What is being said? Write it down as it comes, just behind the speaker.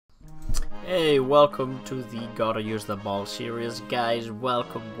Hey, welcome to the Gotta Use the Ball series, guys.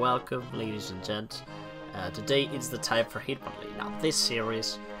 Welcome, ladies and gents. Today is the time for Hitmonlee. Now, this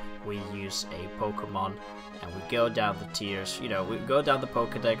series, we use a Pokemon and we go down the tiers. You know, we go down the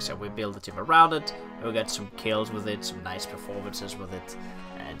Pokedex and we build a team around it. And we get some kills with it, some nice performances with it.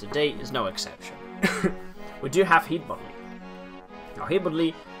 And today is no exception. We do have Hitmonlee. Now,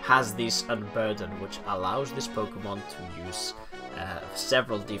 Hitmonlee has this Unburden, which allows this Pokemon to use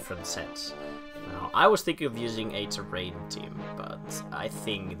several different sets. Now, I was thinking of using a terrain team, but I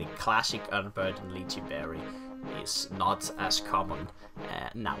think the classic Unburden Liechi Berry is not as common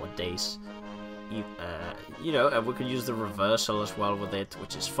nowadays. You know, and we can use the reversal as well with it,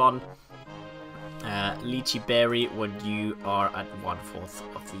 which is fun. Liechi Berry, when you are at 1/4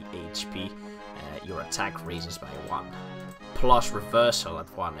 of the HP, your attack raises by 1. Plus reversal at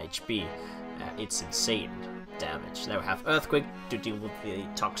 1 HP. It's insane damage. Then we have Earthquake to deal with the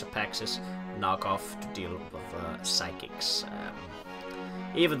Toxapaxes, Knockoff to deal with Psychics.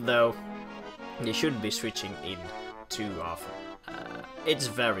 Even though you shouldn't be switching in too often. It's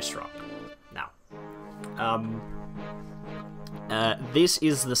very strong. Now, this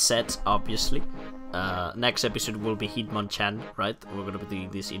is the set, obviously. Next episode will be Hitmonchan, right? We're gonna be doing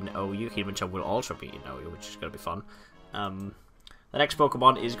this in OU. Hitmonchan will also be in OU, which is gonna be fun. The next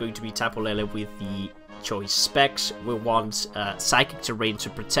Pokemon is going to be Tapu Lele with the choice specs. We want Psychic Terrain to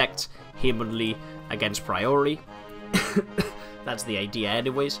protect Hitmonlee against Priority. That's the idea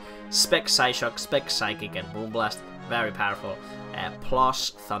anyways. Spec Psyshock, Spec Psychic, and Moonblast. Very powerful. Plus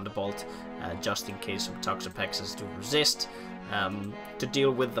Thunderbolt, just in case some Toxapaxes do resist. To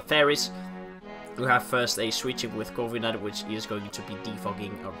deal with the Fairies, we have first a switching with Corviknight, which is going to be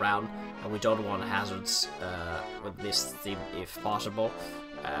defogging around, and we don't want hazards with this team if possible,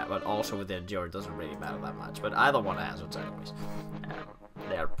 but also with the Endure it doesn't really matter that much, but I don't want hazards anyways.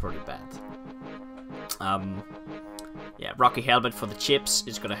 They're pretty bad. Yeah, Rocky Helmet for the chips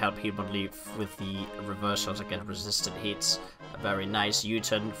is going to help Hitmonlee with the reversals against resistant hits. A very nice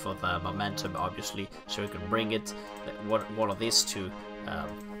U-turn for the momentum, obviously, so we can bring it. One of these two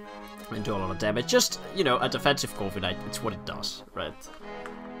and do a lot of damage. Just, you know, a defensive Corviknight, it's what it does, right?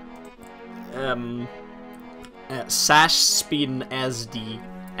 Sash Spin as the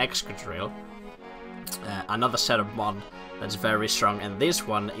Excadrill. Another set of Mon that's very strong, and this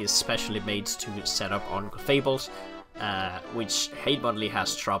one is specially made to set up on Fables, which Hitmonlee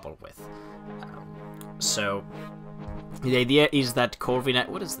has trouble with. So the idea is that Corviknight,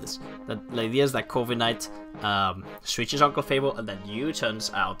 what is this? The idea is that Corviknight switches Uncle Fable and then U-turns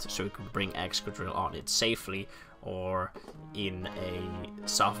out so we can bring Excadrill on it safely or in a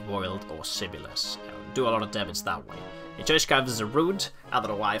soft-boiled or Similis. Do a lot of damage that way. A choice card is Zarude. I don't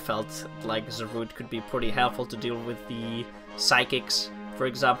know why I felt like Zarude could be pretty helpful to deal with the Psychics, for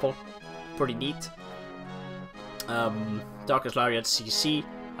example. Pretty neat. Darkest Lariat CC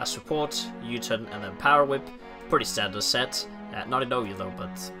as support, U-turn, and then Power Whip. Pretty standard set. Not in OU though,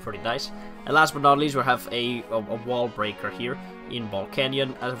 but pretty nice. And last but not least, we have a wall breaker here in Ball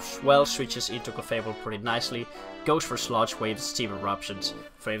Canyon, as well switches into Clefable pretty nicely. Goes for Sludge Waves, Steam Eruptions,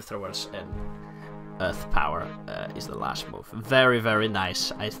 Flamethrowers, and Earth Power is the last move. Very, very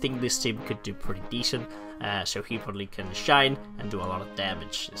nice. I think this team could do pretty decent, so Hitmonlee can shine and do a lot of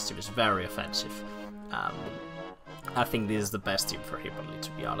damage. This team is very offensive. I think this is the best team for Hitmonlee,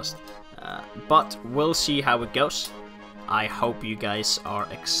 to be honest. But we'll see how it goes. I hope you guys are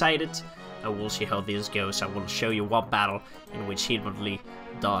excited, and we'll see how this goes. I will show you one battle in which Hitmonlee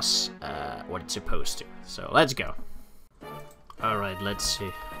does what it's supposed to. So let's go. Alright, let's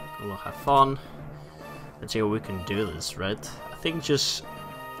see. We'll have fun. Let's see how we can do this, right? I think just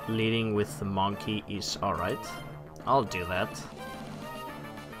leading with the monkey is alright. I'll do that.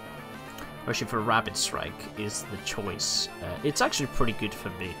 Rushing for Rapid Strike is the choice. It's actually pretty good for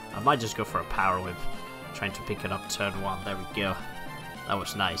me. I might just go for a Power Whip. Trying to pick it up turn 1. There we go. That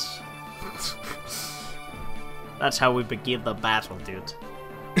was nice. That's how we begin the battle, dude.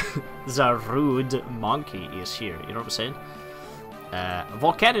 Zarude Monkey is here. You know what I'm saying?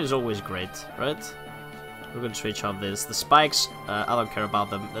 Volcanic is always great, right? We're gonna switch on this. The spikes, I don't care about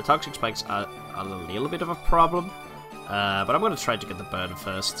them. The toxic spikes are a little bit of a problem. But I'm gonna try to get the burn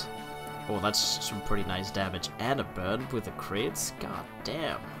first. Oh, that's some pretty nice damage. And a burn with the crits? God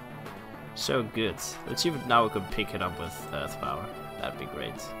damn. So good. Let's see if now we can pick it up with Earth Power. That'd be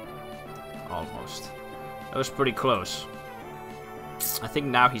great. Almost. That was pretty close. I think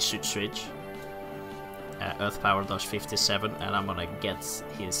now he should switch. Earth Power does 57, and I'm gonna get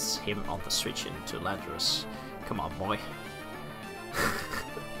him on the switch into Landorus. Come on, boy.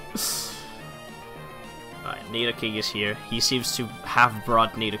 Alright, Nidoking is here. He seems to have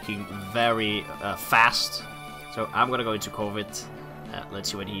brought Nidoking very fast. So I'm gonna go into COVID.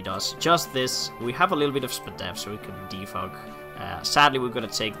 Let's see what he does. Just this. We have a little bit of speed def, so we can defog. Sadly, we're gonna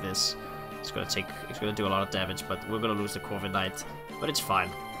take this. It's gonna do a lot of damage, but we're gonna lose the Corviknight. But it's fine,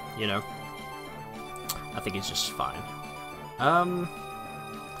 you know. I think it's just fine.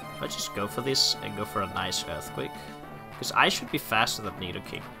 Let's just go for this and go for a nice Earthquake, because I should be faster than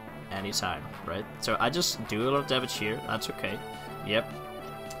Nidoking anytime, right? So I just do a lot of damage here. That's okay. Yep.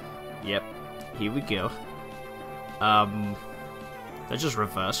 Here we go. That's just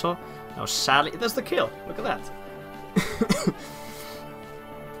reversal. Now sadly, there's the kill. Look at that.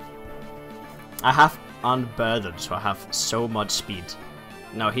 I have Unburdened, so I have so much speed.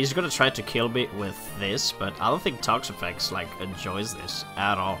 Now he's gonna try to kill me with this, but I don't think Toxapex like enjoys this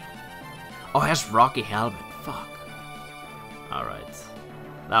at all. Oh, he has Rocky Helmet. Fuck. Alright.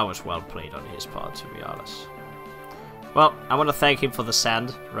 That was well played on his part, to be honest. Well, I want to thank him for the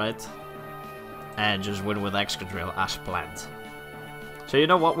sand, right? And just win with Excadrill as planned. So you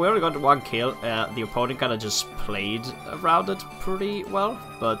know what, we only got one kill. The opponent kind of just played around it pretty well,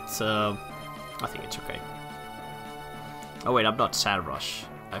 but I think it's okay. Oh wait, I'm not Sand Rush.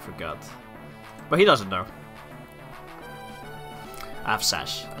 I forgot. But he doesn't know. I have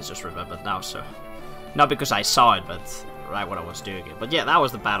Sash. I just remembered now, so... Not because I saw it, but right when I was doing it. But yeah, that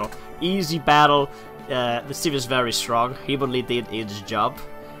was the battle. Easy battle. The team is very strong. Hitmonlee did its job.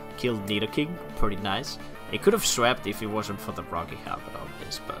 Killed Nidoking. Pretty nice. It could have swept if it wasn't for the Rocky Helmet on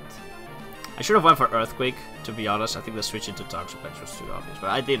this, but... I should have went for Earthquake, to be honest. I think the switch into Toxapex was too obvious, but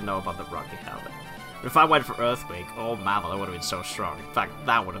I didn't know about the Rocky Helmet. But if I went for Earthquake, oh man, that would have been so strong. In fact,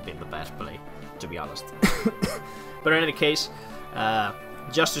 that would have been the best play, to be honest. But in any case,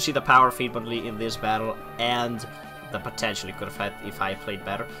 just to see the power of Hitmonlee in this battle, and the potential it could have had if I played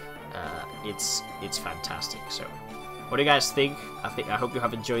better, it's fantastic. So, what do you guys think? I hope you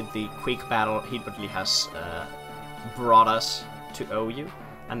have enjoyed the quick battle Hitmonlee has brought us to OU.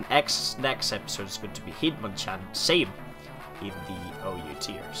 And next episode is going to be Hitmonchan, same in the OU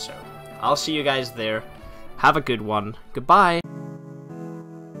tier. So I'll see you guys there. Have a good one. Goodbye.